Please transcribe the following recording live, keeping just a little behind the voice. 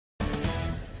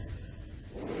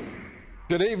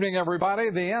Good evening, everybody.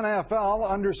 The NFL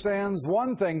understands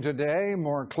one thing today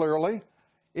more clearly.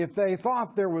 If they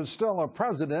thought there was still a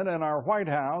president in our White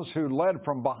House who led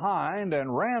from behind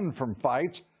and ran from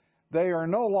fights, they are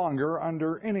no longer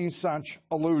under any such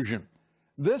illusion.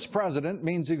 This president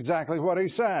means exactly what he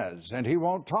says, and he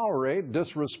won't tolerate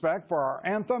disrespect for our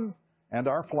anthem and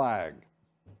our flag.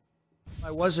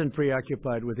 I wasn't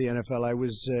preoccupied with the NFL. I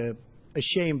was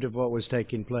ashamed of what was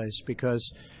taking place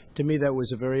because, to me, that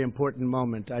was a very important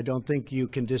moment. I don't think you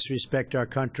can disrespect our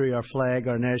country, our flag,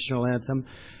 our national anthem.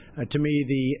 To me,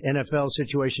 the NFL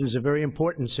situation is a very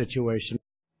important situation.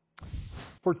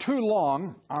 For too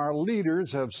long, our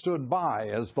leaders have stood by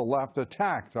as the left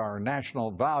attacked our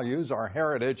national values, our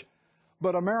heritage.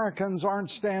 But Americans aren't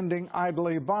standing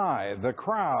idly by. The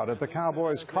crowd at the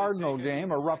Cowboys-Cardinal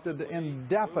game erupted in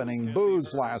deafening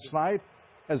boos last night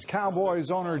as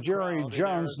Cowboys owner Jerry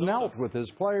Jones knelt with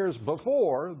his players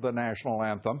before the national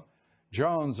anthem.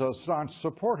 Jones, a staunch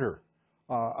supporter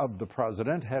of the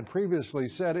president, had previously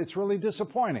said it's really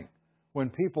disappointing when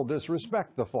people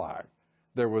disrespect the flag.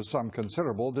 There was some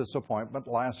considerable disappointment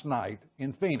last night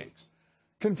in Phoenix.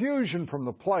 Confusion from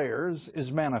the players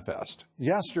is manifest.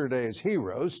 Yesterday's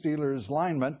hero, Steelers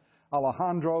lineman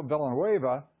Alejandro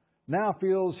Villanueva, now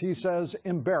feels, he says,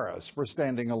 embarrassed for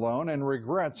standing alone and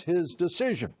regrets his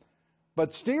decision.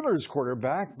 But Steelers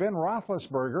quarterback Ben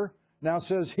Roethlisberger now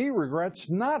says he regrets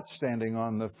not standing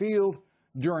on the field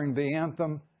during the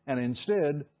anthem and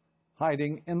instead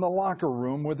hiding in the locker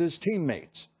room with his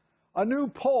teammates. A new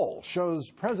poll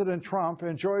shows President Trump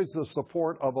enjoys the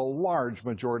support of a large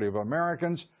majority of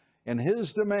Americans in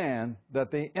his demand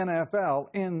that the NFL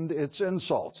end its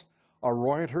insults. A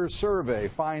Reuters survey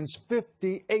finds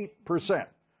 58%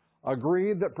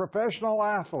 agreed that professional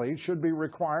athletes should be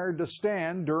required to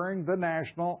stand during the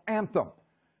national anthem.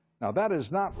 Now, that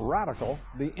is not radical.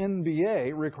 The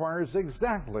NBA requires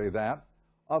exactly that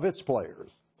of its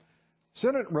players.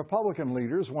 Senate Republican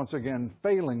leaders once again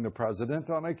failing the president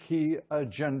on a key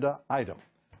agenda item.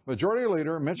 Majority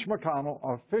Leader Mitch McConnell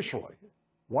officially,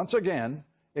 once again,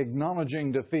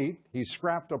 acknowledging defeat, he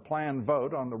scrapped a planned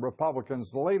vote on the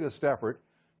Republicans' latest effort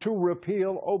to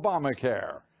repeal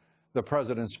Obamacare. The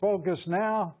president's focus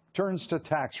now turns to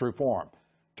tax reform.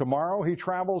 Tomorrow he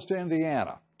travels to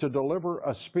Indiana to deliver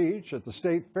a speech at the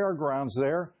state fairgrounds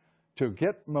there to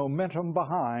get momentum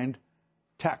behind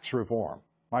tax reform.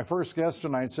 My first guest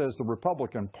tonight says the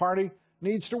Republican Party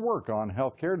needs to work on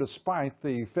health care despite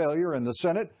the failure in the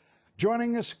Senate.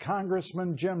 Joining us,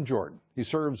 Congressman Jim Jordan. He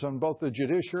serves on both the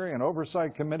Judiciary and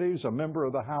Oversight Committees, a member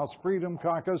of the House Freedom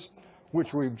Caucus,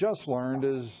 which we've just learned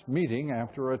is meeting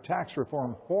after a tax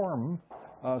reform forum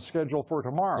scheduled for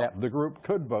tomorrow. Yep. The group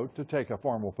could vote to take a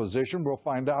formal position. We'll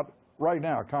find out right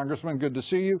now. Congressman, good to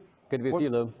see you. Good to be with you,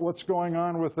 Lou. What's going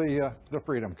on with the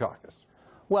Freedom Caucus?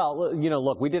 Well, you know,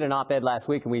 look, we did an op-ed last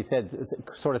week, and we said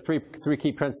sort of three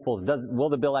key principles. Will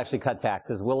the bill actually cut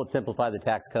taxes? Will it simplify the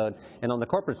tax code? And on the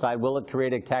corporate side, will it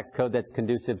create a tax code that's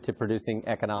conducive to producing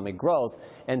economic growth?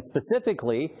 And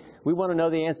specifically, we want to know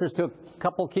the answers to a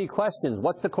couple key questions.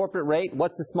 What's the corporate rate?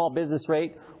 What's the small business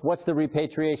rate? What's the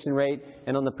repatriation rate?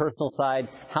 And on the personal side,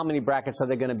 how many brackets are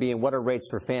they going to be, and what are rates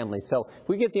for families? So if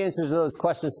we get the answers to those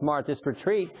questions tomorrow at this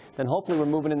retreat, then hopefully we're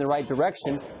moving in the right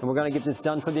direction, and we're going to get this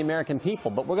done for the American people.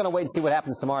 But we're going to wait and see what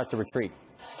happens tomorrow at the retreat.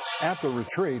 At the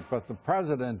retreat, but the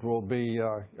president will be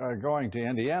going to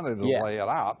Indiana to lay it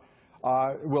out.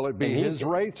 Will it be his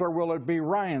rates or will it be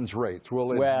Ryan's rates?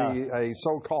 Will it be a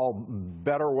so-called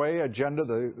better way agenda,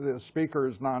 the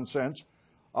speaker's nonsense?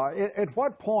 At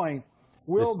what point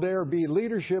will there be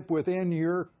leadership within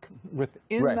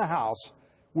the House,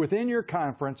 within your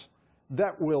conference,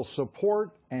 that will support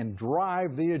and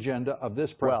drive the agenda of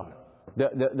this president? Well,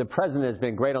 the president has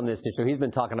been great on this issue. He's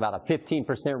been talking about a 15%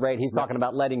 rate. He's talking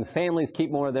about letting families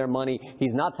keep more of their money.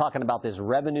 He's not talking about this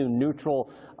revenue-neutral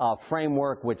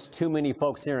framework, which too many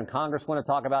folks here in Congress want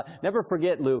to talk about. Never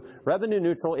forget, Lou,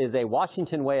 revenue-neutral is a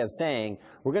Washington way of saying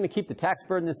we're going to keep the tax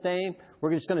burden the same.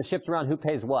 We're just going to shift around who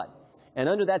pays what. And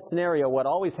under that scenario, what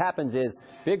always happens is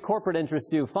big corporate interests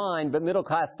do fine, but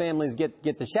middle-class families get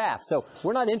the shaft. So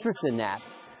we're not interested in that.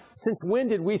 Since when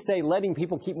did we say letting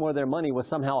people keep more of their money was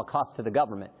somehow a cost to the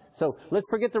government? So let's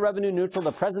forget the revenue neutral.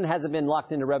 The president hasn't been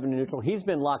locked into revenue neutral. He's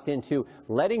been locked into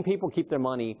letting people keep their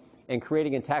money and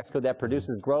creating a tax code that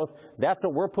produces growth. That's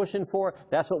what we're pushing for.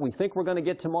 That's what we think we're going to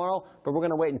get tomorrow, but we're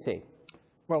going to wait and see.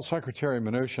 Well, Secretary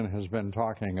Mnuchin has been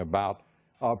talking about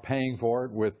paying for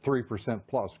it with 3%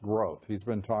 plus growth. He's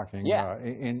been talking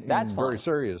in very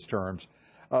serious terms.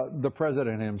 The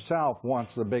president himself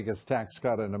wants the biggest tax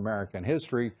cut in American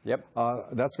history. Yep.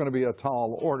 That's going to be a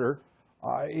tall order.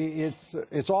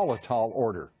 It's all a tall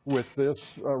order with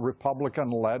this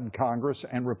Republican-led Congress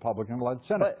and Republican-led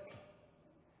Senate.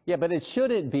 But it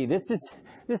shouldn't be. This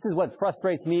is what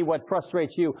frustrates me, what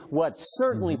frustrates you, what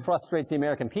certainly frustrates the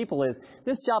American people is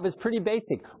this job is pretty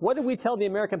basic. What did we tell the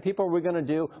American people we're going to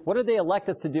do? What did they elect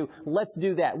us to do? Let's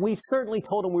do that. We certainly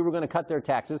told them we were going to cut their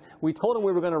taxes. We told them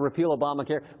we were going to repeal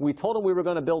Obamacare. We told them we were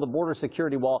going to build a border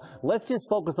security wall. Let's just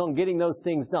focus on getting those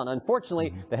things done.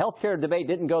 Unfortunately, the health care debate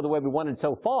didn't go the way we wanted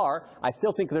so far. I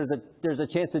still think there's a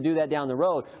chance to do that down the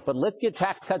road. But let's get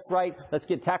tax cuts right. Let's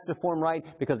get tax reform right,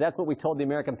 because that's what we told the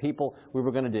American people we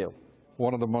were going to do.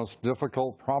 One of the most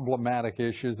difficult, problematic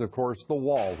issues, of course, the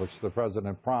wall, which the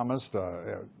president promised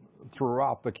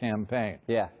throughout the campaign.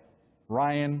 Yeah.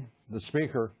 Ryan, the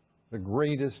speaker, the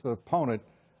greatest opponent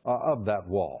of that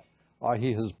wall.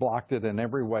 He has blocked it in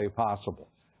every way possible.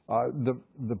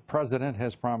 The president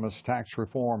has promised tax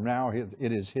reform. Now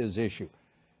it is his issue.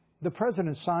 The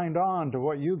president signed on to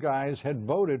what you guys had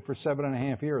voted for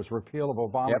 7.5 years, repeal of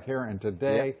Obamacare, and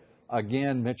today,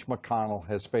 again, Mitch McConnell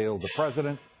has failed the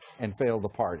president and failed the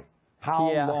party.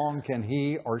 How long can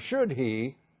he, or should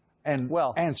he, and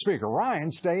Speaker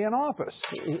Ryan stay in office?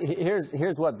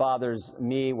 Here's what bothers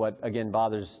me, what again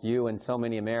bothers you and so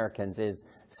many Americans, is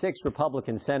 6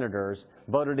 Republican senators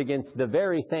voted against the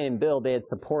very same bill they had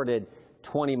supported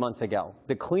 20 months ago.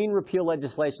 The clean repeal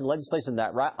legislation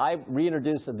that I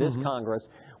reintroduced to this Congress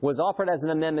was offered as an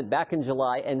amendment back in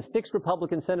July, and 6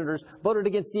 Republican senators voted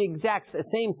against the exact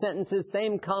same sentences,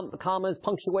 same commas,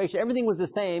 punctuation, everything was the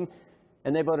same,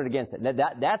 and they voted against it.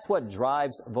 That's what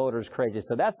drives voters crazy.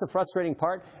 So that's the frustrating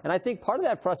part, and I think part of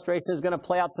that frustration is going to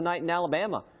play out tonight in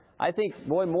Alabama. I think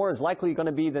Roy Moore is likely going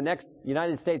to be the next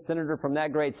United States Senator from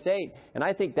that great state. And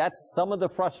I think that's some of the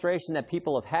frustration that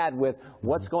people have had with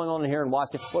what's going on here in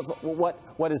Washington,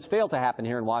 what has failed to happen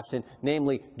here in Washington,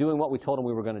 namely doing what we told them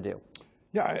we were going to do.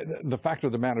 Yeah, the fact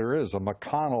of the matter is, a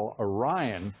McConnell, a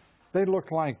Ryan, they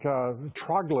look like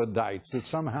troglodytes that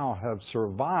somehow have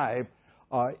survived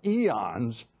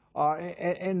eons.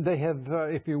 And they have,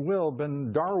 if you will,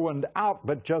 been Darwined out,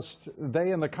 but just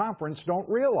they in the conference don't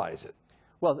realize it.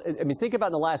 Well, I mean, think about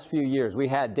in the last few years. We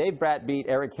had Dave Bratt beat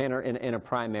Eric Henner in a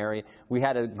primary. We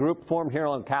had a group formed here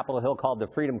on Capitol Hill called the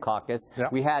Freedom Caucus.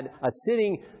 Yep. We had a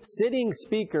sitting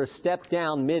speaker step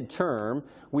down midterm.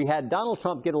 We had Donald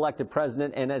Trump get elected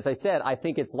president. And as I said, I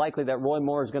think it's likely that Roy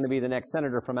Moore is going to be the next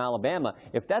senator from Alabama.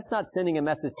 If that's not sending a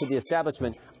message to the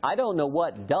establishment, I don't know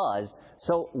what does.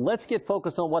 So let's get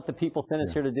focused on what the people sent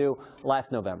us here to do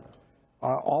last November.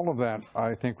 All of that,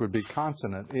 I think, would be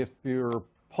consonant if you're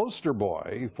poster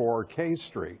boy for K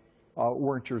Street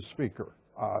weren't your speaker.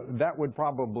 That would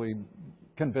probably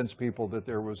convince people that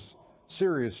there was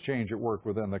serious change at work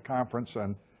within the conference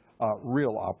and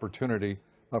real opportunity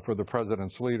for the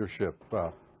president's leadership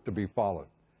to be followed.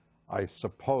 I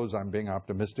suppose I'm being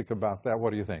optimistic about that.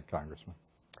 What do you think, Congressman?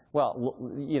 Well,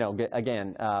 you know,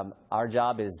 again, our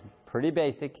job is pretty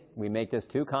basic. We make this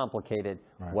too complicated.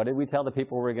 Right. What did we tell the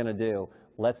people we were going to do?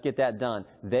 Let's get that done.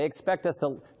 They expect us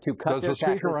to cut their taxes. Does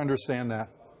the Speaker understand that?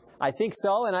 I think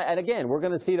so, and again, we're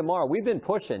going to see tomorrow. We've been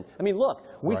pushing. I mean, look,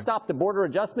 we stopped the border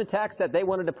adjustment tax that they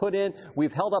wanted to put in.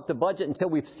 We've held up the budget until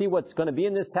we see what's going to be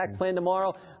in this tax plan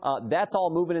tomorrow. That's all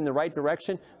moving in the right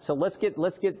direction. So let's get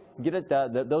it,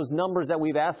 those numbers that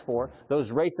we've asked for,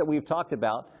 those rates that we've talked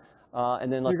about.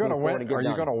 And then let's move forward and get it done. Are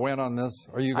you going to win on this?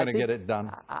 Are you going to get it done?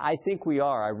 I think we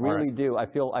are. I really do. I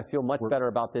feel much better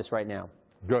about this right now.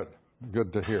 Good.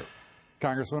 Good to hear.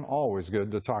 Congressman, always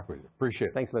good to talk with you. Appreciate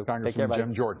it. Thanks, Luke. Congressman Take care,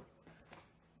 Jim Jordan.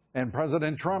 And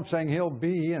President Trump saying he'll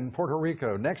be in Puerto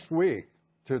Rico next week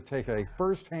to take a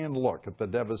first-hand look at the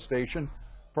devastation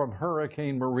from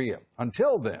Hurricane Maria.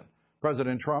 Until then,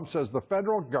 President Trump says the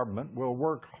federal government will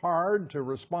work hard to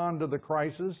respond to the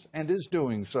crisis and is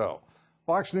doing so.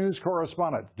 Fox News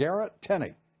correspondent Garrett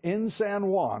Tenney in San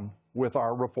Juan with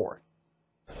our report.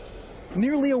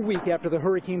 Nearly a week after the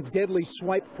hurricane's deadly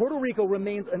swipe, Puerto Rico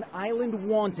remains an island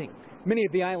wanting. Many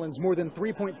of the island's more than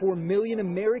 3.4 million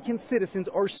American citizens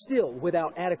are still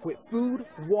without adequate food,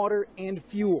 water, and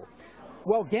fuel.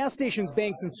 While gas stations,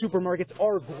 banks, and supermarkets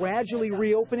are gradually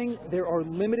reopening, there are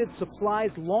limited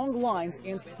supplies, long lines,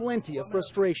 and plenty of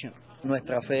frustration.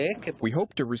 We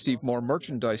hope to receive more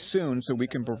merchandise soon so we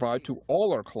can provide to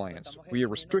all our clients. We are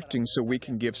restricting so we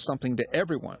can give something to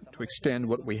everyone to extend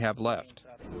what we have left.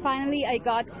 Finally, I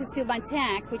got to fill my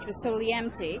tank, which was totally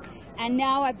empty, and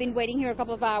now I've been waiting here a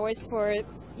couple of hours for,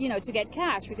 to get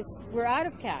cash because we're out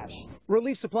of cash.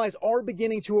 Relief supplies are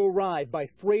beginning to arrive by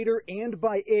freighter and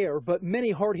by air, but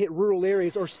many hard-hit rural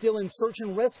areas are still in search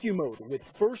and rescue mode, with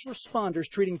first responders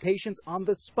treating patients on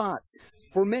the spot.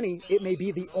 For many, it may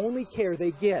be the only care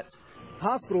they get.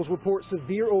 Hospitals report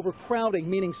severe overcrowding,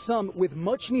 meaning some with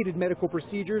much-needed medical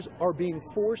procedures are being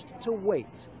forced to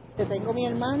wait.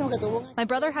 My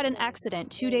brother had an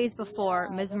accident 2 days before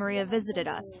Ms. Maria visited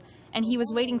us, and he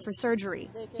was waiting for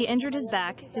surgery. He injured his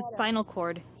back, his spinal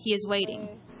cord. He is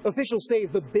waiting. Officials say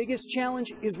the biggest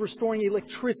challenge is restoring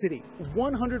electricity.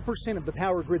 100% of the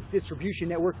power grid's distribution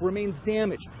network remains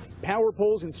damaged. Power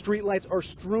poles and streetlights are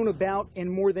strewn about, and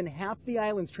more than half the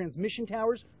island's transmission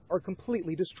towers are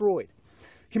completely destroyed.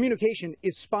 Communication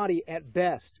is spotty at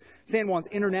best. San Juan's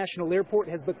International Airport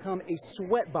has become a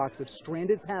sweatbox of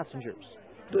stranded passengers.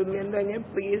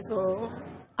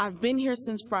 I've been here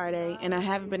since Friday, and I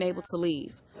haven't been able to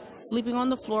leave. Sleeping on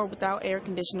the floor without air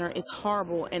conditioner, it's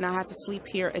horrible, and I have to sleep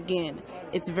here again.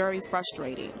 It's very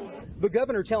frustrating. The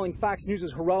governor telling Fox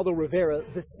News' Geraldo Rivera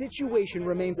the situation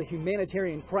remains a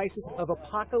humanitarian crisis of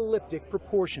apocalyptic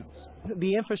proportions.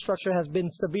 The infrastructure has been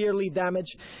severely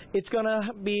damaged. It's going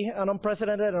to be an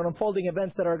unprecedented and unfolding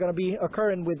events that are going to be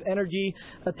occurring with energy,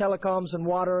 telecoms, and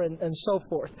water, and so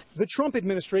forth. The Trump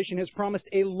administration has promised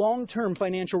a long-term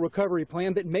financial recovery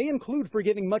plan that may include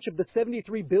forgiving much of the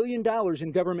 $73 billion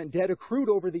in government debt accrued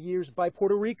over the years by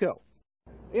Puerto Rico.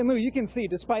 And Lou, you can see,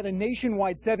 despite a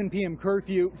nationwide 7 p.m.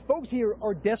 curfew, folks here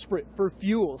are desperate for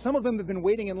fuel. Some of them have been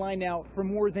waiting in line now for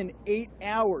more than 8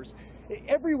 hours.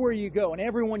 Everywhere you go and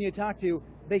everyone you talk to,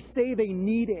 they say they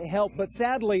need help. But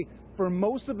sadly, for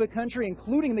most of the country,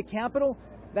 including the capital,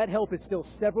 that help is still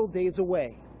several days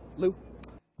away. Lou?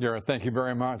 Garrett, thank you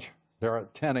very much.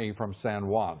 Garrett Tenney from San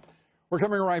Juan. We're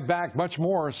coming right back. Much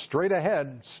more straight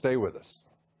ahead. Stay with us.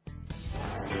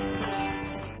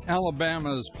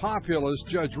 Alabama's populist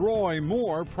Judge Roy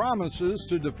Moore promises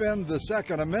to defend the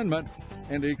Second Amendment,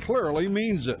 and he clearly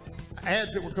means it.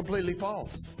 Ads that were completely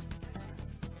false.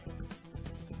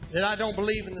 That I don't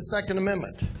believe in the Second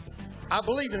Amendment. I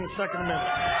believe in the Second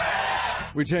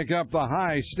Amendment. We take up the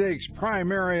high-stakes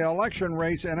primary election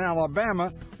race in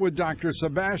Alabama with Dr.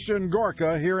 Sebastian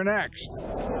Gorka here next.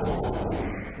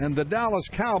 And the Dallas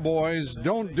Cowboys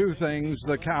don't do things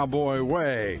the cowboy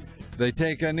way. They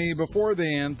take a knee before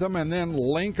the anthem and then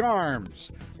link arms.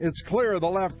 It's clear the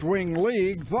left-wing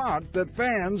league thought that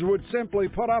fans would simply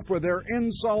put up with their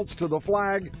insults to the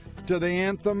flag, to the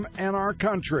anthem, and our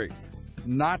country.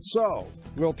 Not so.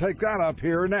 We'll take that up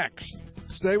here next.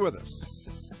 Stay with us.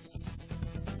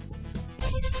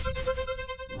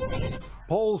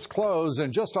 Polls close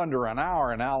in just under an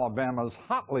hour in Alabama's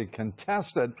hotly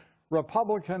contested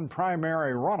Republican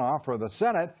primary runoff for the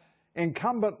Senate.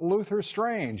 Incumbent Luther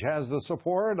Strange has the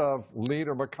support of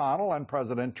Leader McConnell and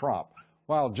President Trump,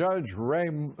 while Judge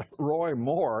Roy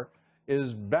Moore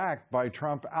is backed by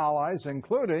Trump allies,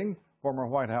 including former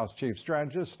White House Chief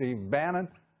Strategist Steve Bannon,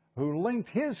 who linked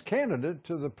his candidate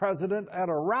to the president at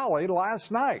a rally last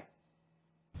night.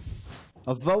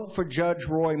 A vote for Judge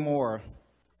Roy Moore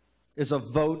is a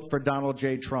vote for Donald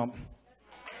J. Trump.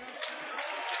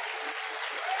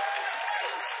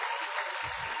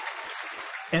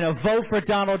 And a vote for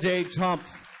Donald J. Trump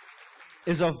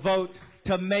is a vote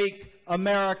to make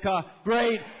America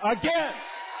great again.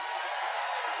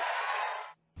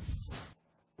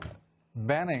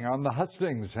 Banning on the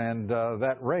hustings and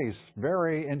that race,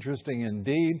 very interesting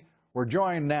indeed. We're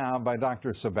joined now by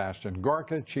Dr. Sebastian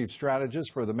Gorka, Chief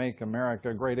Strategist for the Make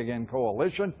America Great Again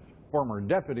Coalition, former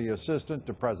Deputy Assistant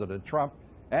to President Trump,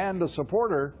 and a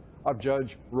supporter of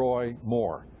Judge Roy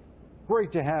Moore.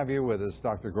 Great to have you with us,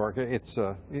 Dr. Gorka. It's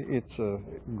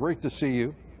great to see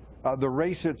you. The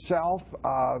race itself,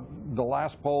 the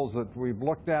last polls that we've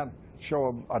looked at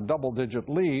show a double-digit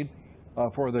lead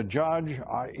for the judge.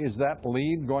 Is that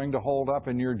lead going to hold up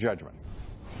in your judgment?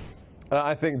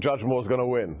 I think Judge Moore's going to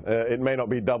win. It may not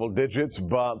be double digits,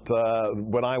 but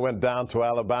when I went down to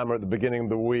Alabama at the beginning of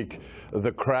the week,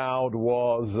 the crowd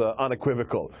was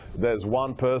unequivocal. There's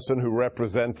one person who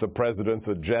represents the president's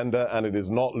agenda, and it is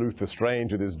not Luther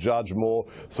Strange, it is Judge Moore.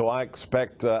 So I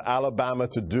expect Alabama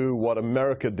to do what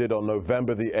America did on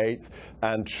November the 8th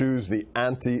and choose the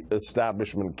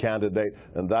anti-establishment candidate,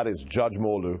 and that is Judge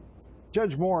Moore, Lou.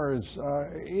 Judge Moore is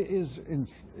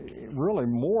really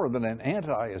more than an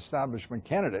anti-establishment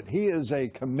candidate. He is a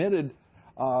committed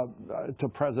to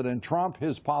President Trump,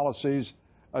 his policies,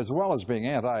 as well as being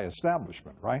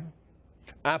anti-establishment, right?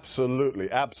 Absolutely,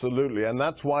 absolutely. And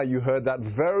that's why you heard that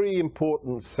very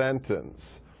important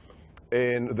sentence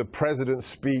in the president's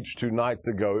speech 2 nights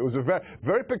ago. It was a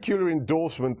very peculiar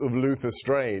endorsement of Luther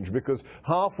Strange, because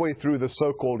halfway through the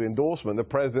so-called endorsement, the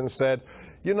president said,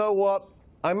 you know what?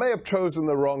 I may have chosen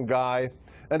the wrong guy,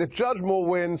 and if Judge Moore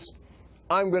wins,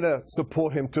 I'm going to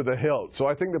support him to the hilt. So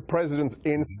I think the president's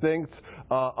instincts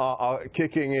are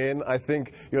kicking in. I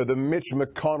think, the Mitch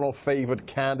McConnell favored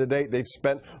candidate, they've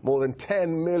spent more than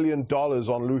 $10 million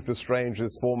on Luther Strange,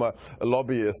 his former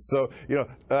lobbyist. So,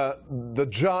 the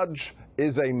judge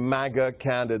is a MAGA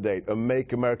candidate, a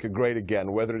Make America Great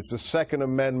Again, whether it's the Second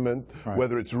Amendment, right,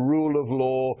 whether it's rule of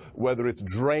law, whether it's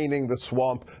draining the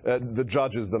swamp, the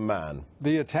judge is the man.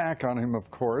 The attack on him,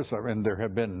 of course, I mean, there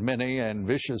have been many and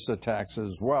vicious attacks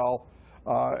as well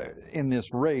in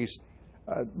this race,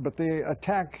 but the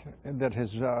attack that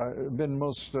has been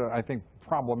most, I think,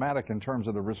 problematic in terms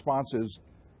of the response is,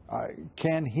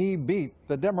 can he beat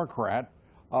the Democrat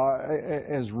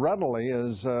as readily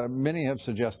as many have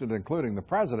suggested, including the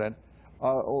president,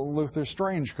 Luther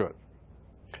Strange could?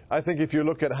 I think if you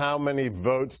look at how many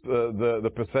votes,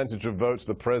 the percentage of votes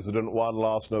the president won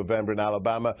last November in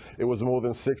Alabama, it was more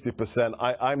than 60%.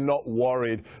 I'm not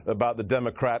worried about the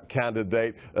Democrat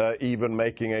candidate even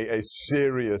making a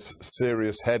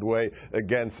serious headway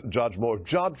against Judge Moore. If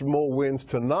Judge Moore wins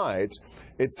tonight,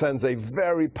 it sends a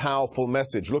very powerful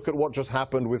message. Look at what just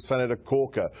happened with Senator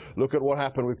Corker. Look at what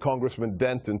happened with Congressman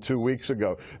Denton 2 weeks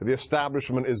ago. The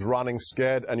establishment is running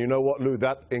scared, and you know what, Lou?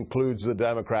 That includes the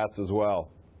Democrats as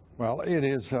well. Well, it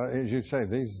is, as you say,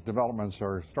 these developments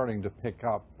are starting to pick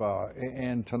up,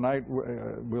 and tonight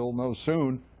we'll know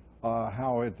soon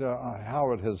how it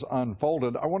has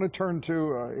unfolded. I want to turn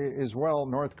to, as well,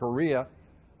 North Korea.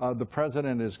 The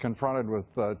president is confronted with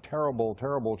terrible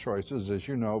choices, as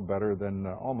you know better than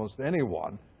almost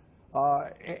anyone.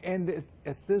 And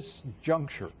at this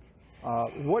juncture,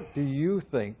 what do you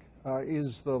think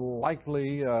is the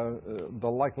likely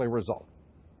result?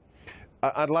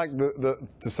 I'd like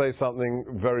to say something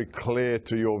very clear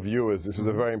to your viewers. This is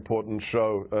a very important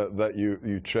show that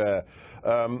you chair.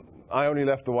 I only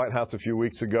left the White House a few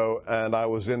weeks ago, and I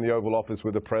was in the Oval Office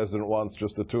with the president once,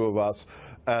 just the two of us,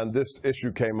 and this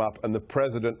issue came up, and the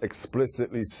president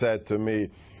explicitly said to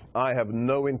me, I have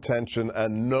no intention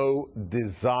and no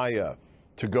desire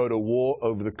to go to war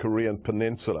over the Korean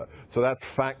Peninsula. So that's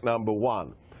fact number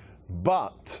one.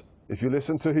 But if you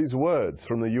listen to his words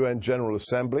from the UN General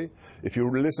Assembly, if you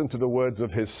listen to the words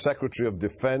of his Secretary of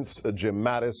Defense, Jim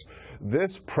Mattis,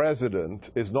 this president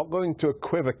is not going to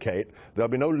equivocate. There'll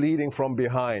be no leading from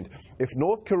behind. If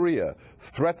North Korea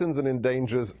threatens and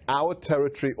endangers our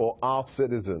territory or our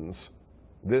citizens,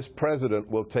 this president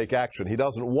will take action. He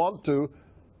doesn't want to,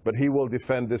 but he will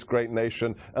defend this great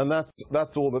nation, and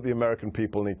that's all that the American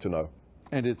people need to know.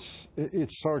 And it's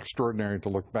so extraordinary to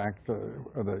look back to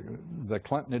the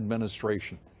Clinton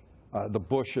administration, the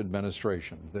Bush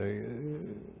administration,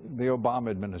 the Obama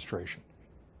administration,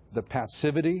 the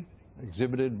passivity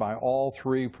exhibited by all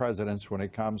three presidents when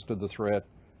it comes to the threat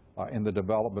in the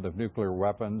development of nuclear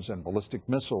weapons and ballistic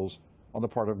missiles on the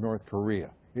part of North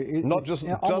Korea. Not just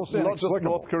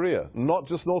North Korea. Not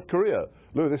just North Korea.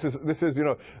 Lou, this is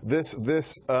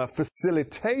this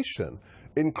facilitation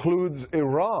includes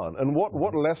Iran. And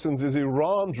what lessons is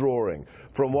Iran drawing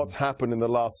from what's happened in the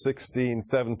last 16,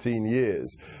 17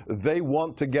 years? They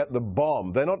want to get the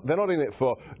bomb. They're not in it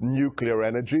for nuclear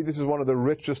energy. This is one of the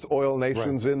richest oil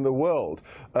nations in the world.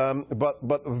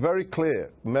 But a very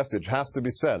clear message has to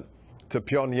be sent to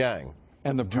Pyongyang.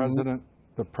 And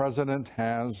the president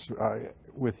has,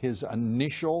 with his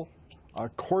initial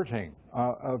courting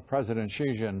of President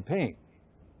Xi Jinping,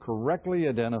 correctly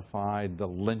identified the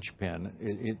linchpin,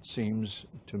 it seems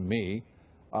to me,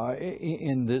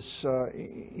 in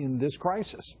this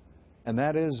crisis, and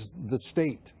that is the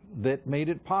state that made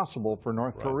it possible for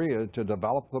North Korea to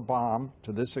develop the bomb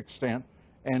to this extent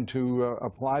and to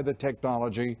apply the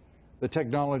technology. The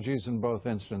technologies in both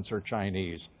instances are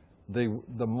Chinese.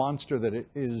 The monster that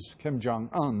is Kim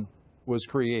Jong-un was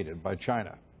created by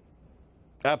China.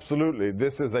 Absolutely.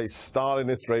 This is a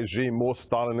Stalinist regime, more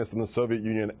Stalinist than the Soviet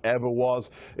Union ever was.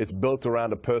 It's built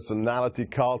around a personality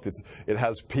cult. It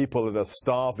has people that are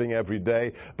starving every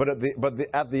day. But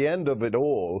at the end of it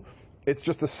all, it's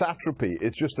just a satrapy.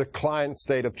 It's just a client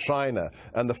state of China.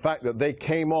 And the fact that they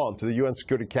came on to the UN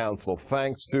Security Council,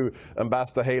 thanks to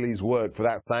Ambassador Haley's work for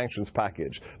that sanctions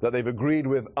package, that they've agreed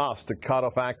with us to cut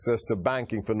off access to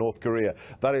banking for North Korea,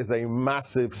 that is a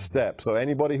massive step. So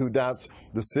anybody who doubts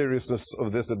the seriousness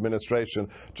of this administration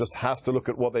just has to look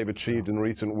at what they've achieved in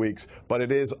recent weeks. But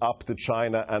it is up to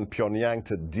China and Pyongyang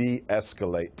to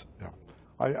de-escalate. Yeah.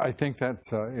 I think that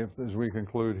as we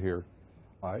conclude here,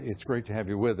 it's great to have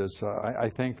you with us. I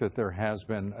think that there has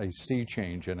been a sea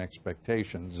change in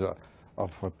expectations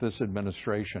of what this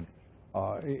administration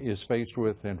is faced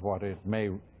with and what it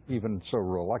may, even so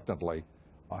reluctantly,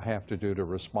 have to do to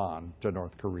respond to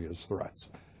North Korea's threats.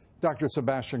 Dr.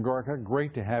 Sebastian Gorka,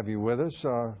 great to have you with us.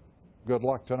 Good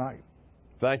luck tonight.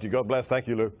 Thank you. God bless. Thank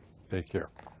you, Lou. Take care.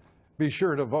 Be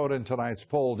sure to vote in tonight's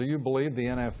poll. Do you believe the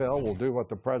NFL will do what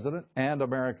the president and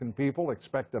American people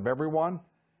expect of everyone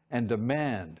and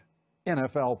demand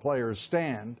NFL players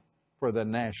stand for the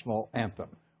national anthem?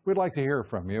 We'd like to hear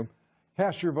from you.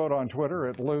 Cast your vote on Twitter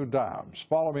at Lou Dobbs.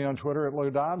 Follow me on Twitter at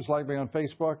Lou Dobbs, like me on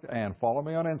Facebook, and follow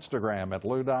me on Instagram at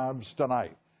Lou Dobbs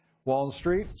Tonight. Wall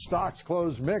Street, stocks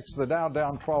closed mixed. The Dow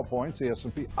down 12 points, the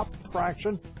S&P up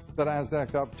fraction, the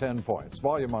Nasdaq up 10 points.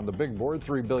 Volume on the big board,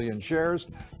 3 billion shares.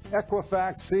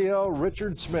 Equifax CEO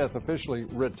Richard Smith officially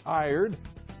retired,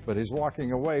 but he's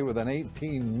walking away with an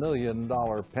 $18 million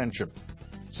pension.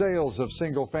 Sales of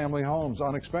single-family homes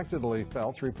unexpectedly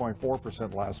fell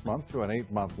 3.4% last month to an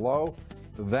 8-month low.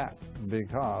 That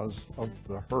because of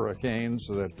the hurricanes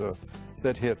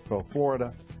that hit both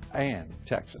Florida and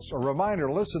Texas. A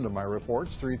reminder, listen to my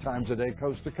reports 3 times a day,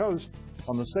 coast to coast,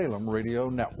 on the Salem Radio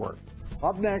Network.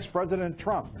 Up next, President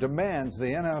Trump demands the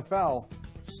NFL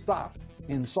stop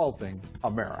insulting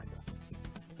America.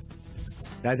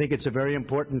 I think it's a very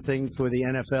important thing for the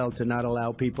NFL to not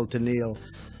allow people to kneel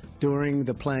during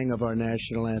the playing of our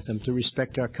national anthem, to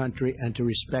respect our country and to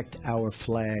respect our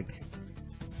flag.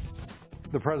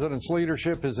 The president's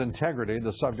leadership, his integrity,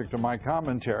 the subject of my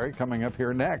commentary, coming up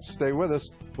here next. Stay with us.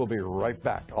 We'll be right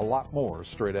back. A lot more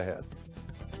straight ahead.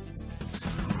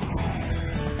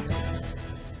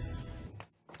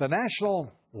 The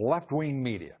national left-wing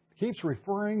media keeps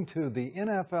referring to the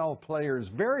NFL players'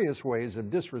 various ways of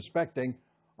disrespecting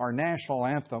our national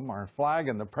anthem, our flag,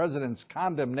 and the president's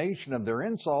condemnation of their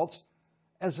insults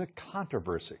as a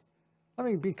controversy. Let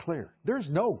me be clear. There's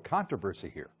no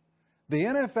controversy here. The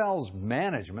NFL's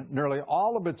management, nearly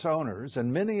all of its owners,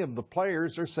 and many of the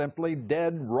players are simply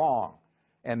dead wrong,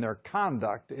 and their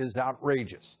conduct is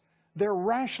outrageous. Their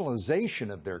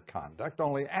rationalization of their conduct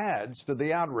only adds to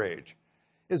the outrage.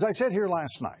 As I said here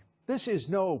last night, this is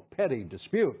no petty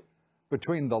dispute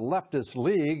between the leftist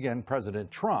league and President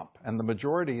Trump and the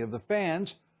majority of the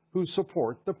fans who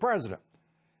support the president.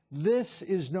 This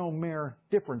is no mere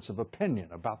difference of opinion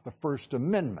about the First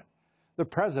Amendment. The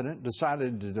president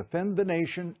decided to defend the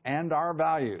nation and our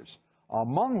values,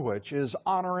 among which is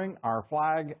honoring our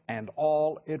flag and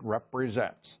all it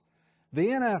represents. The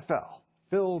NFL,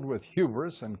 filled with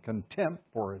hubris and contempt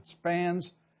for its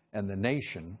fans and the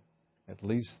nation, at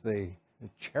least they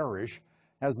cherish,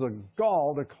 has the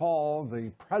gall to call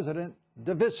the president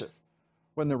divisive,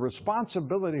 when the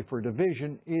responsibility for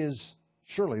division is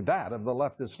surely that of the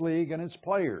leftist league and its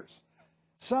players.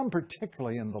 Some,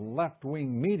 particularly in the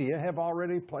left-wing media, have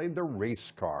already played the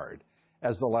race card,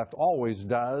 as the left always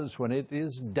does when it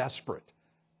is desperate.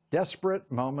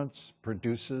 Desperate moments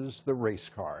produces the race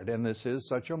card, and this is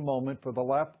such a moment for the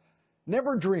left,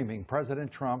 never dreaming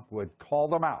President Trump would call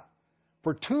them out.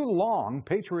 For too long,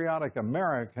 patriotic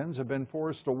Americans have been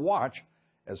forced to watch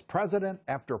as president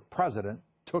after president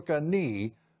took a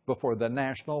knee before the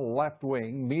national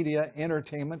left-wing media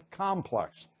entertainment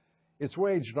complex. It's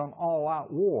waged an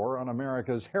all-out war on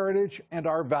America's heritage and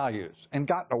our values, and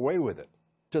gotten away with it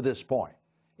to this point.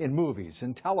 In movies,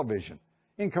 in television,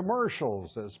 in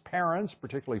commercials, as parents,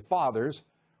 particularly fathers,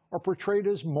 are portrayed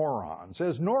as morons,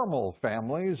 as normal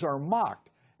families are mocked,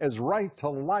 as right to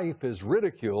life is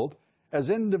ridiculed, as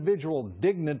individual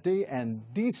dignity and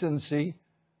decency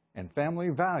and family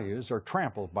values are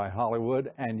trampled by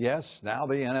Hollywood, and yes, now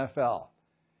the NFL.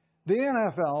 The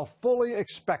NFL fully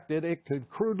expected it could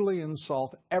crudely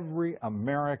insult every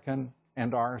American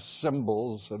and our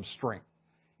symbols of strength,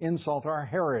 insult our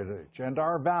heritage and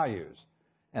our values,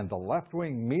 and the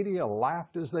left-wing media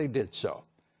laughed as they did so.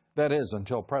 That is,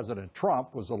 until President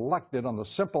Trump was elected on the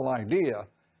simple idea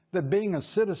that being a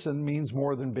citizen means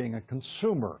more than being a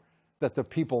consumer, that the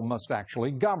people must actually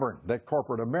govern, that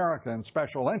corporate America and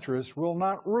special interests will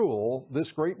not rule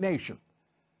this great nation.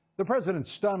 The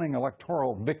president's stunning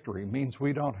electoral victory means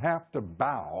we don't have to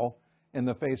bow in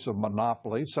the face of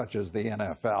monopolies such as the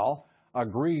NFL, a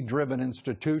greed-driven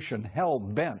institution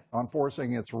hell-bent on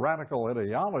forcing its radical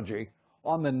ideology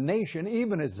on the nation,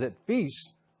 even as it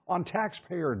feasts on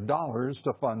taxpayer dollars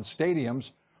to fund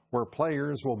stadiums where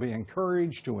players will be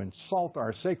encouraged to insult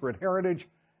our sacred heritage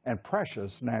and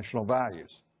precious national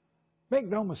values. Make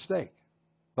no mistake,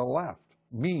 the left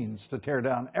means to tear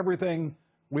down everything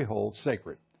we hold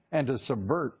sacred and to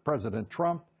subvert President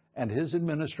Trump and his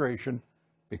administration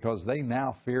because they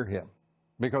now fear him,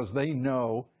 because they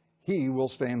know he will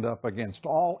stand up against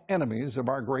all enemies of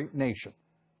our great nation,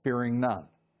 fearing none.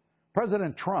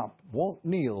 President Trump won't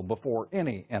kneel before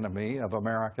any enemy of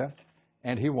America,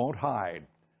 and he won't hide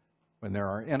when there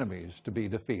are enemies to be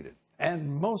defeated. And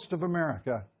most of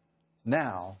America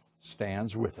now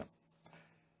stands with him.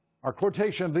 Our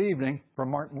quotation of the evening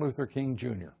from Martin Luther King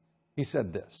Jr. He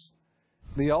said this: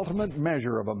 "The ultimate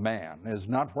measure of a man is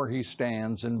not where he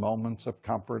stands in moments of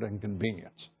comfort and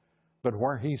convenience, but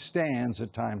where he stands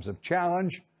at times of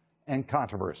challenge and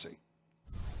controversy."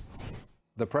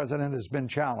 The president has been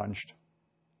challenged,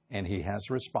 and he has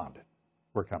responded.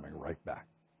 We're coming right back.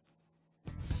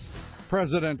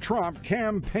 President Trump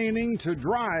campaigning to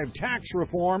drive tax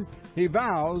reform. He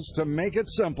vows to make it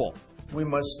simple. We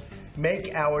must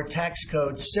make our tax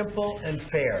code simple and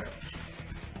fair.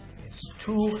 It's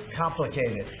too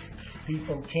complicated.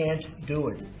 People can't do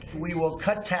it. We will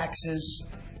cut taxes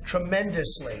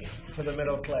tremendously for the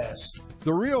middle class.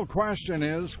 The real question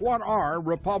is, what are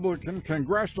Republican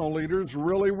congressional leaders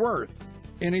really worth?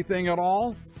 Anything at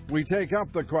all? We take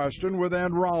up the question with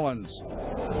Ed Rollins.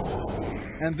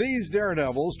 And these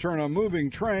daredevils turn a moving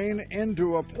train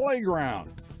into a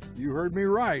playground. You heard me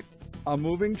right, a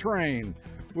moving train.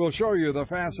 We'll show you the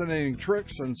fascinating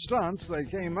tricks and stunts they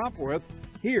came up with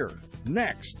here,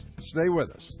 next. Stay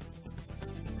with us.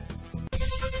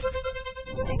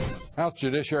 House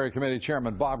Judiciary Committee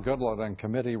Chairman Bob Goodlatte and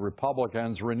committee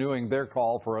Republicans renewing their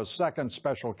call for a second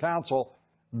special counsel,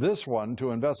 this one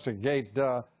to investigate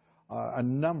a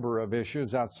number of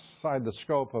issues outside the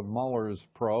scope of Mueller's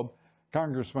probe.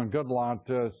 Congressman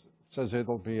Goodlatte says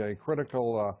it'll be a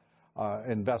critical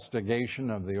investigation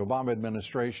of the Obama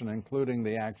administration, including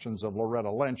the actions of Loretta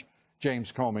Lynch,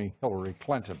 James Comey, Hillary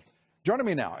Clinton. Joining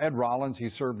me now, Ed Rollins. He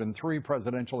served in 3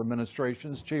 presidential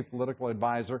administrations, chief political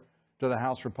advisor to the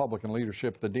House Republican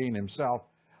leadership, the dean himself.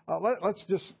 Let's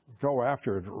just go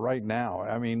after it right now.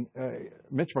 I mean,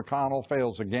 Mitch McConnell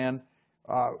fails again.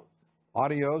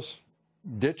 Adios,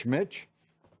 ditch Mitch.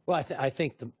 Well, I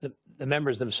think the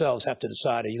members themselves have to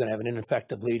decide, are you going to have an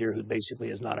ineffective leader who basically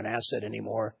is not an asset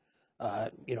anymore?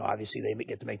 You know, obviously they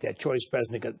get to make that choice.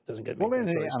 President doesn't get to make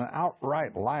that choice. Well, an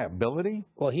outright liability?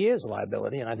 Well, he is a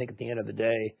liability, and I think at the end of the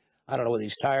day, I don't know whether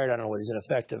he's tired, I don't know whether he's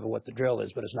ineffective or what the drill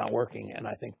is, but it's not working. And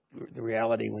I think the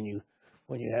reality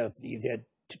you've had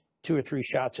 2 or 3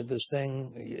 shots at this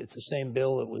thing, it's the same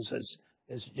bill. It was,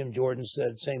 as Jim Jordan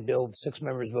said, same bill 6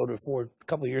 members voted for a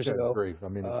couple of years ago. I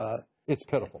mean, it's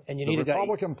pitiful. And the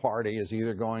Republican Party is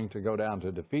either going to go down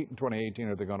to defeat in 2018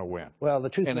 or they're going to win. Well, the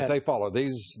truth and if they follow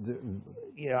these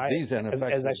ineffective...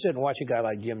 As I said, watch a guy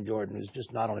like Jim Jordan, who's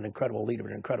just not only an incredible leader, but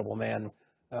an incredible man,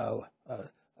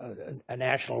 a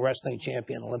national wrestling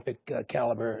champion, Olympic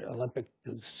caliber,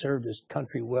 who served his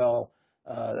country well.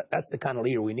 That's the kind of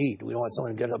leader we need. We don't want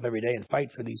someone to get up every day and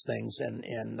fight for these things,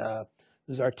 and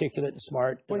who's articulate and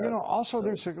smart. Well, you know, also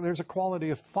there's a quality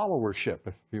of follower-ship,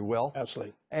 if you will.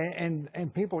 Absolutely.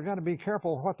 And people have got to be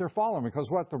careful what they're following,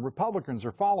 because what the Republicans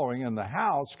are following in the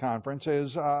House conference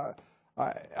is, I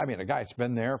mean, a guy's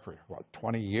been there for,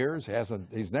 20 years.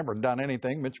 He's never done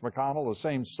anything. Mitch McConnell, the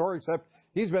same story, except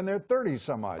he's been there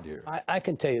 30-some-odd years. I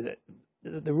can tell you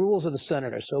that the rules of the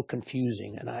Senate are so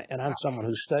confusing, and I'm someone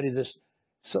who studied this.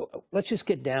 So let's just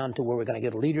get down to where we're going to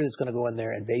get a leader that's going to go in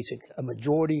there and a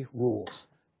majority rules.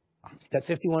 Got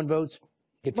 51 votes,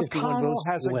 get 51 McConnell votes.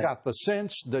 Hasn't got the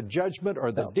sense, the judgment,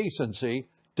 or the decency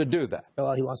to do that.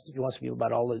 Well, he wants to be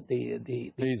about all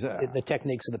the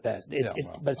techniques of the past.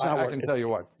 But it's not working. I can tell you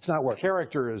what, it's not working.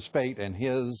 Character is fate, and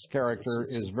his character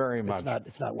is very much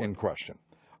in question.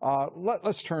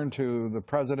 Let's turn to the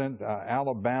president,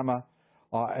 Alabama.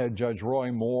 Judge Roy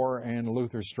Moore and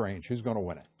Luther Strange. Who's going to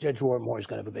win it? Judge Roy Moore is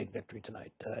going to have a big victory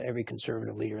tonight. Every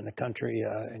conservative leader in the country,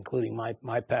 including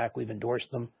my PAC, we've endorsed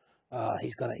them.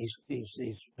 He's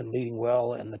been leading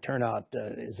well, and the turnout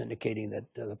is indicating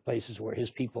that the places where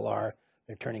his people are,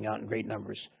 they're turning out in great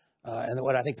numbers. And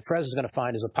what I think the president's going to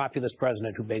find is a populist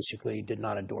president who basically did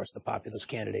not endorse the populist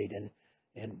candidate.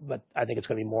 But I think it's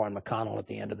going to be more on McConnell at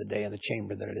the end of the day in the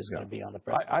chamber than it is going to be on the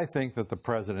president. I think that the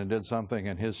president did something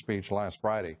in his speech last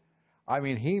Friday. I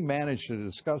mean, he managed to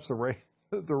discuss the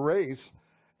race,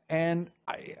 and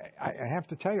I have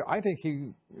to tell you, I think he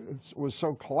was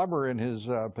so clever in his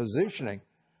positioning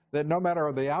that no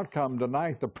matter the outcome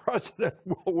tonight, the president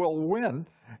will win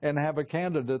and have a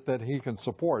candidate that he can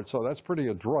support. So that's pretty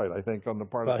adroit, I think, on the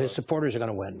part of his supporters are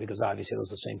going to win, because obviously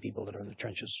those are the same people that are in the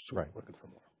trenches working for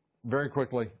more. Very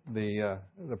quickly, the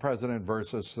president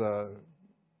versus the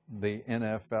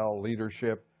NFL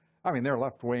leadership. I mean, they're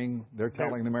left wing. They're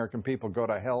telling the American people, go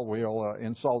to hell. We'll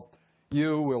insult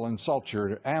you. We'll insult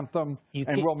your anthem,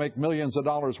 and we'll make millions of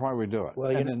dollars while we do it. Well,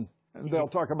 and then they'll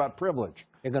talk about privilege.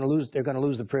 They're going to lose. They're going to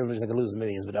lose the privilege. They're going to lose the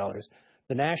millions of dollars.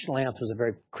 The national anthem is a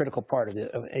very critical part of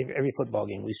every football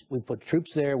game. We put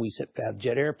troops there. We have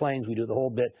jet airplanes. We do the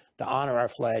whole bit to honor our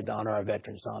flag, to honor our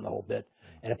veterans, to honor the whole bit.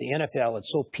 And if the NFL,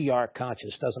 it's so PR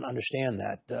conscious, doesn't understand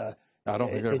that, I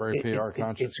don't think they're very PR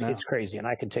conscious now. It's crazy. And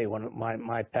I can tell you, one of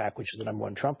my PAC, which is the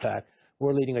 #1 Trump PAC,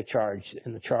 we're leading a charge.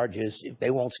 And the charge is, if they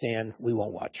won't stand, we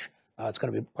won't watch. It's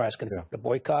going to be, we're asking to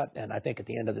boycott. And I think at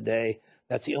the end of the day,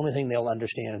 that's the only thing they'll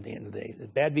understand at the end of the day. The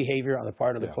bad behavior on the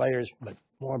part of the players, but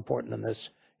more important than this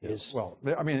is... Well,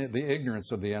 I mean, the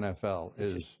ignorance of the NFL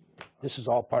is... This is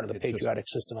all part of the patriotic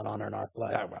system and honoring our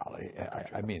flag. Well,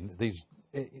 I mean, these,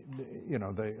 you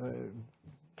know,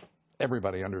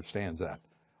 everybody understands that.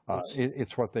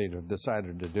 It's what they have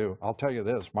decided to do. I'll tell you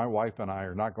this, my wife and I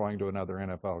are not going to another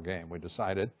NFL game. We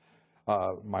decided.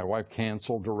 My wife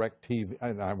canceled DirecTV,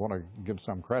 and I want to give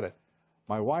some credit.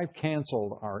 My wife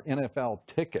canceled our NFL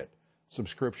ticket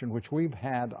subscription, which we've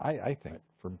had, I think,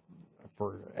 for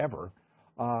forever.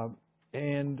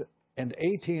 And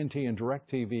AT&T and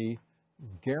DirecTV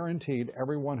guaranteed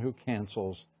everyone who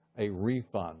cancels a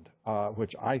refund,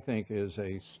 which I think is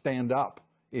a stand-up,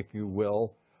 if you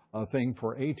will, thing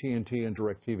for AT&T and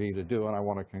DirecTV to do. And I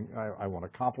want to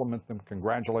compliment them,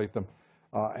 congratulate them,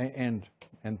 and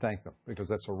thank them, because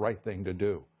that's the right thing to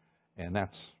do. And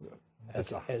that's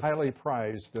a highly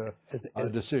prized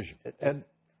decision. And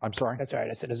I'm sorry? That's all right.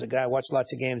 I said, as a guy who watched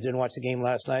lots of games, didn't watch the game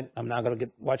last night, I'm not going to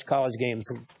watch college games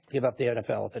and give up the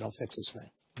NFL if they don't fix this thing.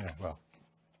 Yeah, well,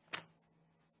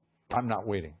 I'm not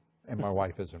waiting, and my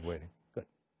wife isn't waiting. Good.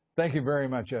 Thank you very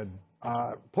much, Ed.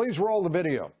 Please roll the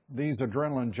video. These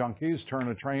adrenaline junkies turn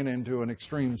a train into an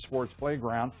extreme sports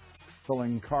playground,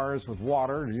 filling cars with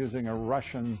water, using a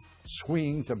Russian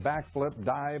swing to backflip,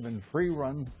 dive, and free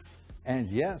run. And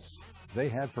yes, they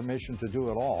had permission to do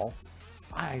it all.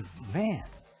 Man,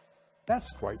 that's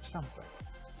quite something.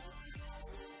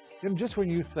 And just when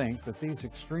you think that these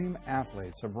extreme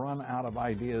athletes have run out of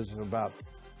ideas about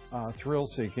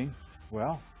thrill-seeking,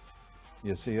 well,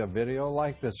 you see a video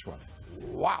like this one.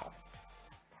 Wow.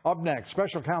 Up next,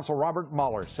 Special Counsel Robert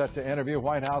Mueller set to interview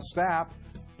White House staff.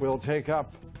 We'll take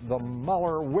up the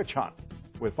Mueller witch hunt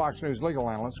with Fox News legal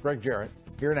analyst Greg Jarrett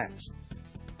here next.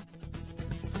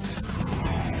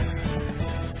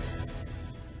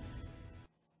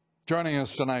 Joining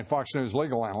us tonight, Fox News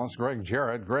legal analyst Greg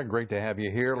Jarrett. Greg, great to have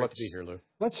you here. Great to be here, Lou.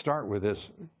 Let's start with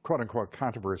this quote-unquote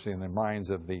controversy in the minds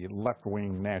of the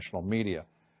left-wing national media.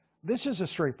 This is a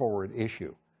straightforward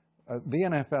issue. The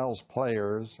NFL's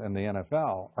players and the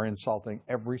NFL are insulting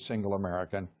every single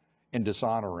American in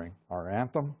dishonoring our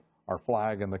anthem, our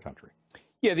flag, and the country.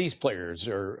 Yeah, these players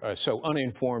are so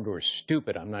uninformed or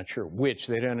stupid, I'm not sure which.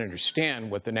 They don't understand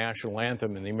what the national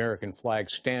anthem and the American flag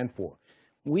stand for.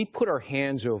 We put our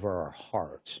hands over our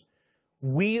hearts.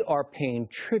 We are paying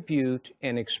tribute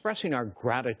and expressing our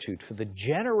gratitude for the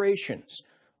generations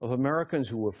of Americans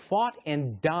who have fought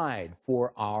and died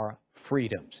for our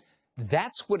freedoms.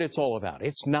 That's what it's all about.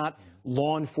 It's not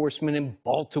law enforcement in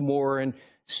Baltimore and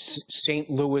St.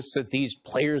 Louis that these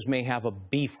players may have a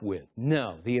beef with.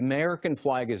 No, the American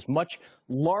flag is much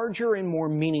larger and more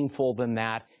meaningful than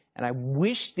that, and I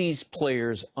wish these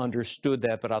players understood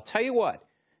that. But I'll tell you what,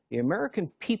 the American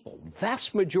people,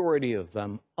 vast majority of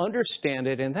them, understand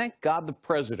it, and thank God the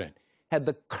president had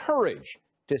the courage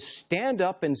to stand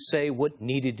up and say what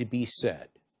needed to be said.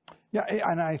 Yeah,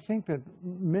 and I think that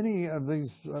many of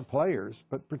these players,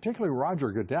 but particularly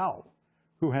Roger Goodell,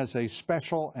 who has a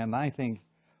special and I think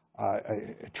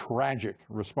a tragic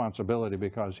responsibility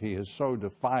because he has so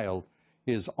defiled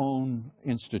his own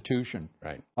institution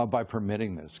by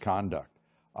permitting this conduct.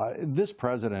 This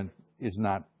president is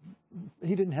not,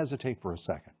 he didn't hesitate for a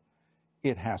second.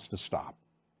 It has to stop,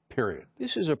 period.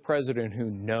 This is a president who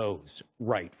knows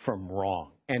right from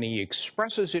wrong, and he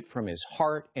expresses it from his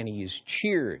heart, and he is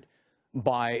cheered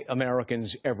by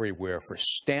Americans everywhere for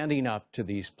standing up to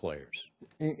these players.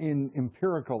 In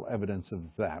empirical evidence of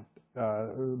that,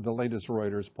 the latest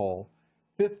Reuters poll,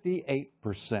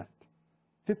 58%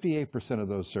 of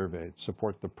those surveyed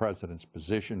support the president's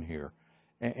position here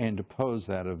and oppose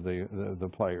that of the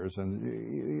players.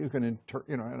 And you can,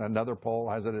 and another poll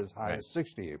has it as high as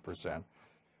 68%.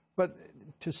 But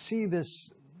to see this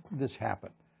happen,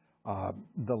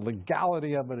 the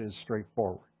legality of it is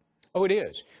straightforward. Oh, it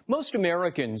is. Most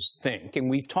Americans think, and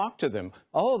we've talked to them,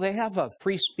 oh, they have a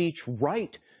free speech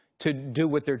right to do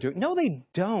what they're doing. No, they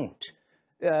don't.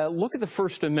 Look at the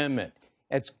First Amendment.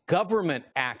 It's government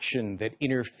action that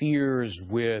interferes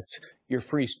with your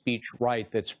free speech right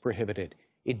that's prohibited.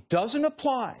 It doesn't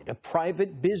apply to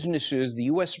private businesses. The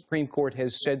U.S. Supreme Court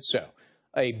has said so.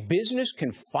 A business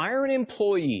can fire an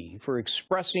employee for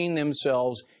expressing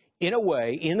themselves in a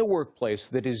way in the workplace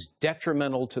that is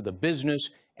detrimental to the business.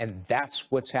 And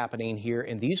that's what's happening here.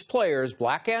 And these players,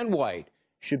 black and white,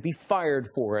 should be fired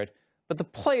for it. But the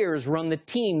players run the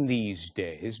team these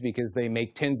days because they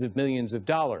make tens of millions of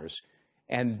dollars.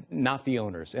 and not the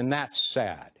owners, and that's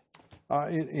sad.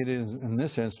 It is, in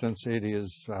this instance, it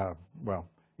is, well,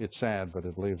 it's sad, but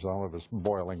it leaves all of us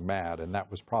boiling mad, and that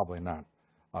was probably not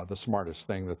the smartest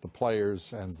thing that the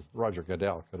players and Roger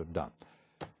Goodell could have done.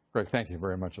 Greg, thank you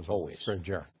very much as always. Greg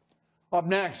Jarrett. Up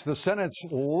next, the Senate's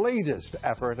latest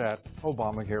effort at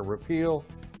Obamacare repeal.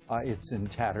 It's in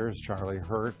tatters. Charlie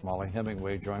Hurt, Molly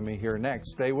Hemingway join me here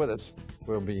next. Stay with us.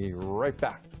 We'll be right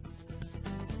back.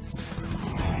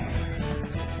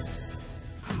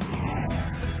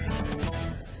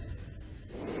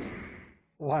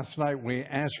 Last night we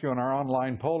asked you in our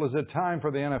online poll, is it time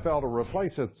for the NFL to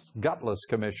replace its gutless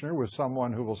commissioner with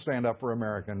someone who will stand up for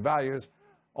American values?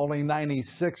 Only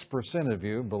 96% of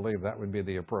you believe that would be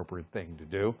the appropriate thing to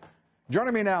do.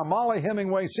 Joining me now, Molly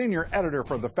Hemingway, senior editor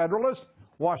for The Federalist,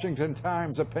 Washington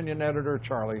Times opinion editor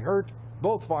Charlie Hurt,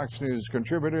 both Fox News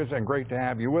contributors, and great to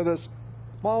have you with us.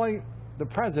 Molly, the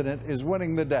president is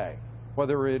winning the day,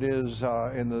 whether it is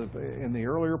in the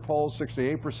earlier polls,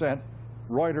 68%,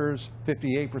 Reuters,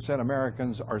 58%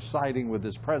 Americans are siding with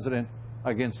this president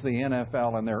against the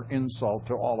NFL and their insult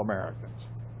to all Americans.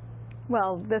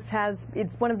 Well,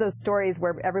 it's one of those stories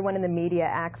where everyone in the media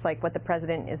acts like what the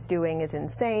president is doing is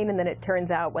insane, and then it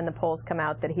turns out when the polls come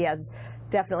out that he has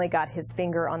definitely got his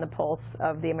finger on the pulse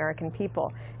of the American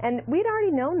people. And we'd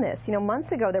already known this. You know,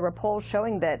 months ago there were polls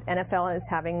showing that NFL is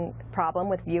having a problem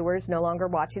with viewers no longer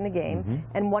watching the game.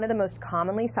 And one of the most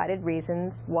commonly cited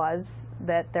reasons was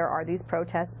that there are these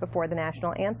protests before the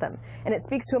national anthem. And it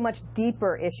speaks to a much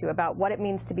deeper issue about what it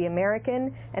means to be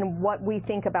American and what we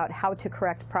think about how to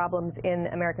correct problems in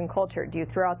American culture. Do you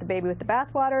throw out the baby with the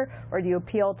bathwater, or do you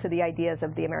appeal to the ideas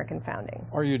of the American founding?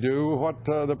 Or you do what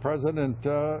the president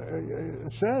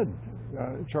said,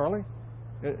 Charlie,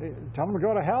 tell them to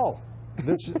go to hell.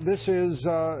 This is,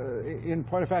 in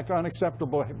point of fact,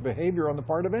 unacceptable behavior on the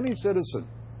part of any citizen.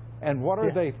 And what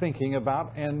are they thinking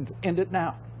about? And end it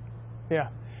now. Yeah.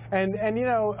 And you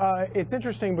know, it's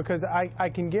interesting because I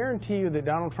can guarantee you that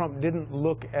Donald Trump didn't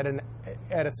look at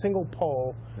a single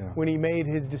poll when he made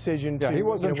his decision to. Yeah, he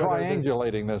wasn't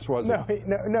triangulating this, was he?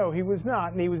 No, he was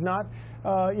not, and he was not,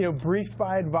 you know, briefed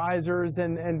by advisors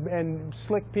and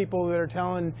slick people that are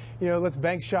telling, you know, let's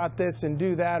bank shot this and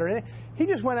do that or anything. He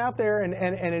just went out there and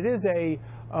it is a,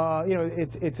 you know,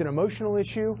 it's an emotional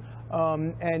issue,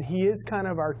 and he is kind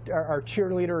of our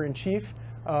cheerleader in chief.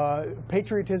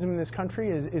 Patriotism in this country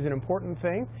is an important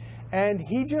thing, and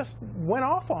he just went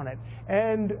off on it.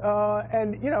 And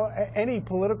you know, any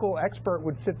political expert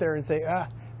would sit there and say,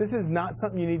 this is not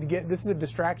something you need to get. This is a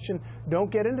distraction. Don't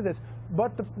get into this.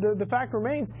 But the fact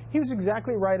remains, he was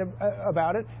exactly right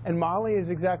about it, and Molly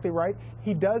is exactly right.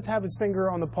 He does have his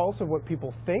finger on the pulse of what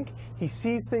people think. He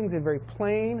sees things in very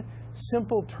plain,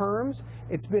 simple terms.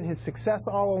 It's been his success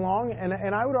all along, and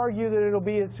I would argue that it'll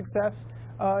be his success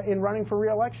in running for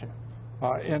re-election.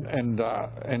 And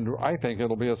I think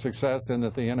it'll be a success in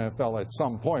that the NFL at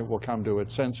some point will come to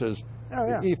its senses,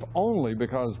 if only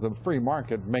because the free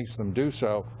market makes them do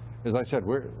so. As I said,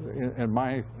 in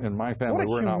my family,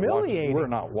 we're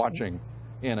not watching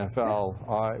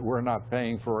NFL. We're not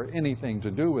paying for anything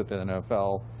to do with the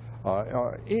NFL.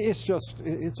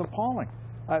 It's appalling.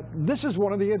 This is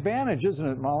one of the advantages, isn't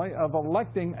it, Molly, of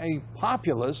electing a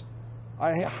populist,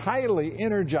 a highly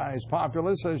energized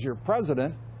populist as your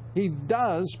president. He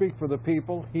does speak for the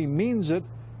people. He means it.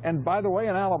 And by the way,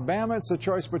 in Alabama, it's a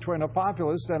choice between a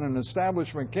populist and an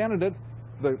establishment candidate.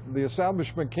 The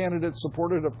establishment candidate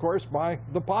supported, of course, by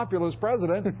the populist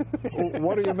president.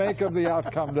 What do you make of the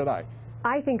outcome tonight?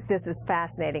 I think this is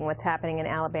fascinating, what's happening in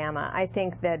Alabama. I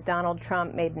think that Donald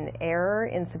Trump made an error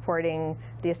in supporting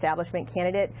the establishment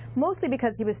candidate, mostly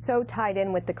because he was so tied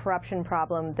in with the corruption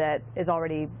problem that is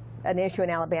already an issue in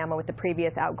Alabama with the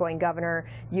previous outgoing governor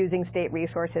using state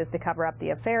resources to cover up the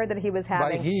affair that he was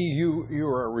having. By he, you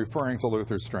are referring to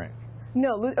Luther Strange.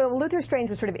 No, Luther Strange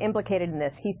was sort of implicated in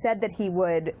this. He said that he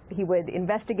would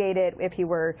investigate it if he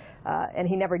were, and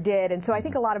he never did. And so I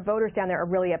think a lot of voters down there are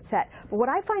really upset. But what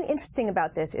I find interesting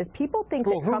about this is people think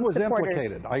that Trump supporters. Who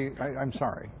was implicated? I'm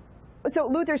sorry. So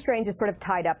Luther Strange is sort of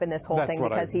tied up in this whole thing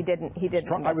because he didn't.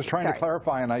 I was trying to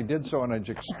clarify, and I did so in an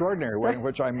extraordinary way in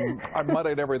which I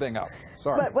muddied everything up.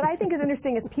 Sorry. But what I think is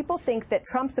interesting is people think that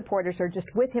Trump supporters are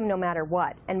just with him no matter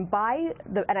what. And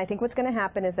I think what's going to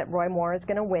happen is that Roy Moore is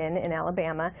going to win in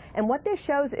Alabama. And what this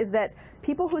shows is that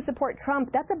people who support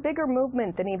Trump, that's a bigger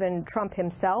movement than even Trump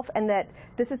himself, and that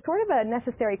this is sort of a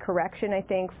necessary correction, I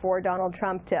think, for Donald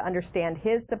Trump to understand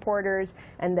his supporters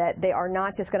and that they are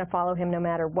not just going to follow him no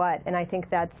matter what. And I think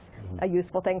that's a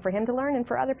useful thing for him to learn and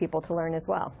for other people to learn as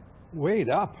well. Wait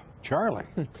up. Charlie,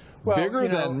 Well, bigger you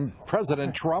know, than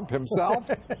President Trump himself?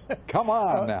 Come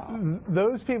on now.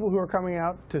 Those people who are coming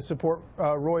out to support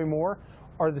Roy Moore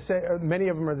are the same. Many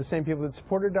of them are the same people that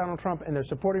supported Donald Trump, and they're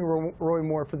supporting Roy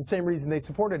Moore for the same reason they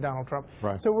supported Donald Trump.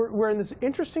 Right. So we're in this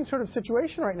interesting sort of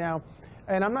situation right now,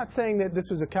 and I'm not saying that this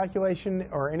was a calculation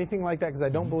or anything like that, because I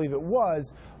don't believe it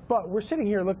was, but we're sitting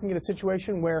here looking at a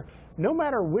situation where no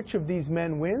matter which of these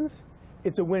men wins,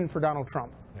 it's a win for Donald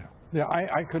Trump. Yeah,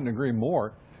 I couldn't agree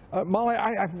more. Molly,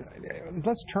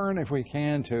 let's turn, if we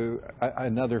can, to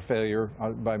another failure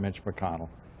by Mitch McConnell.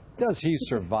 Does he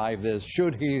survive this?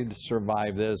 Should he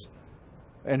survive this?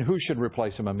 And who should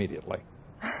replace him immediately?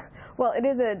 Well,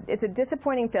 it's a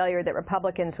disappointing failure that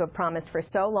Republicans, who have promised for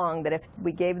so long that if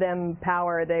we gave them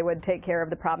power, they would take care of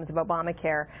the problems of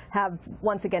Obamacare, have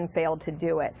once again failed to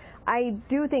do it. I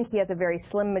do think he has a very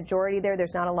slim majority there.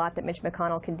 There's not a lot that Mitch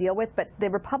McConnell can deal with, but the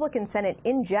Republican Senate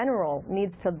in general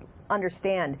needs to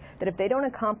understand that if they don't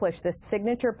accomplish this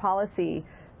signature policy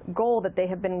goal that they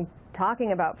have been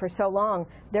talking about for so long,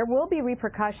 there will be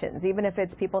repercussions, even if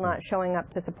it's people not showing up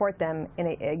to support them in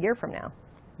a year from now.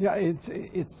 Yeah, it's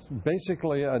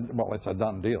basically well, it's a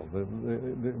done deal.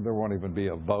 There won't even be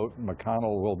a vote.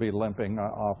 McConnell will be limping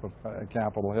off of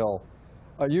Capitol Hill.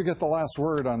 You get the last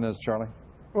word on this, Charlie.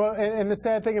 Well, and the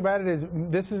sad thing about it is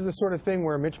this is the sort of thing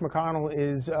where Mitch McConnell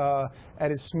is at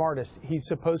his smartest. He's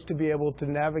supposed to be able to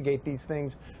navigate these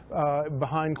things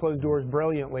behind closed doors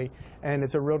brilliantly, and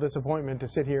it's a real disappointment to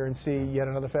sit here and see yet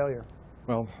another failure.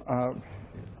 Well,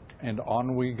 and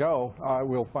on we go.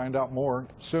 We'll find out more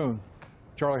soon.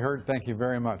 Charlie Hurd, thank you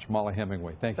very much. Molly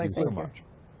Hemingway, thank you so much.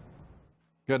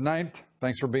 Good night.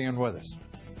 Thanks for being with us.